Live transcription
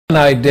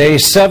Day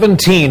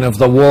 17 of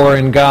the war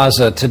in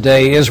Gaza.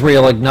 Today,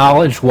 Israel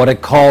acknowledged what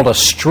it called a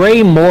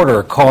stray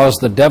mortar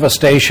caused the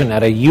devastation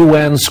at a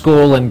UN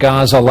school in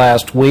Gaza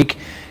last week,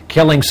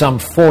 killing some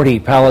 40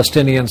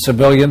 Palestinian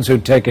civilians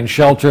who'd taken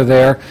shelter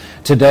there.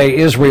 Today,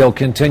 Israel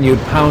continued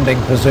pounding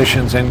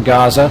positions in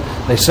Gaza.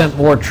 They sent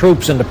more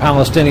troops into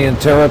Palestinian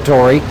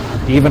territory,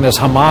 even as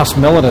Hamas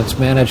militants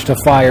managed to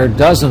fire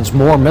dozens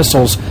more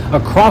missiles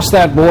across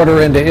that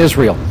border into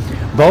Israel.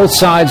 Both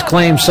sides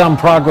claim some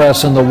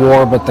progress in the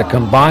war, but the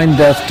combined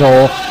death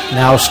toll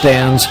now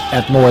stands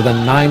at more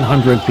than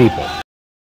 900 people.